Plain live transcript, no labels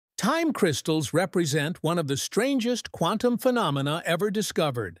Time crystals represent one of the strangest quantum phenomena ever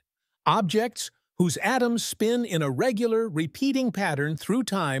discovered. Objects whose atoms spin in a regular, repeating pattern through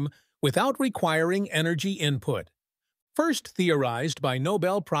time without requiring energy input. First theorized by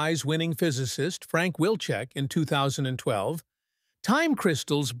Nobel Prize-winning physicist Frank Wilczek in 2012, time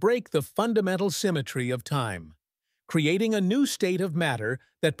crystals break the fundamental symmetry of time, creating a new state of matter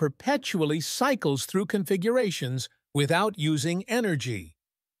that perpetually cycles through configurations without using energy.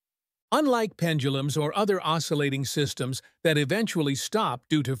 Unlike pendulums or other oscillating systems that eventually stop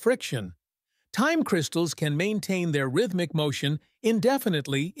due to friction, time crystals can maintain their rhythmic motion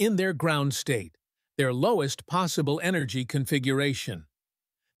indefinitely in their ground state, their lowest possible energy configuration.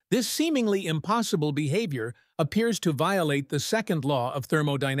 This seemingly impossible behavior appears to violate the second law of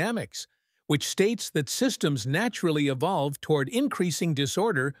thermodynamics, which states that systems naturally evolve toward increasing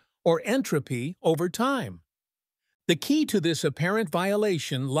disorder or entropy over time. The key to this apparent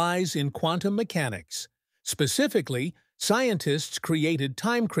violation lies in quantum mechanics. Specifically, scientists created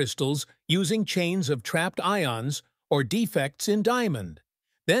time crystals using chains of trapped ions or defects in diamond,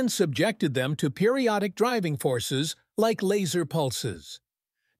 then subjected them to periodic driving forces like laser pulses.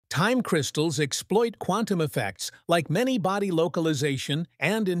 Time crystals exploit quantum effects like many-body localization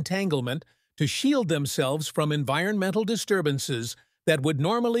and entanglement to shield themselves from environmental disturbances that would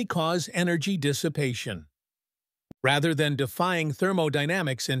normally cause energy dissipation. Rather than defying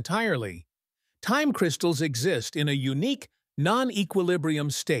thermodynamics entirely, time crystals exist in a unique, non-equilibrium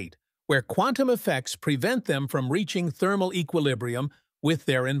state where quantum effects prevent them from reaching thermal equilibrium with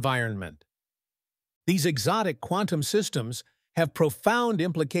their environment. These exotic quantum systems have profound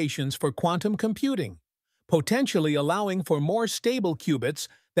implications for quantum computing, potentially allowing for more stable qubits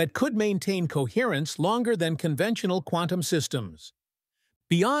that could maintain coherence longer than conventional quantum systems.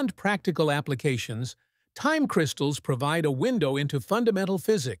 Beyond practical applications, time crystals provide a window into fundamental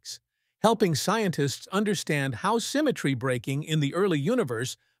physics, helping scientists understand how symmetry breaking in the early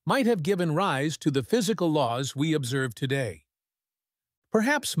universe might have given rise to the physical laws we observe today.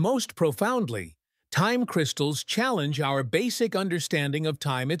 Perhaps most profoundly, time crystals challenge our basic understanding of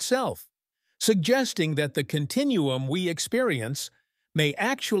time itself, suggesting that the continuum we experience may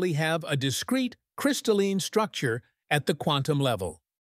actually have a discrete, crystalline structure at the quantum level.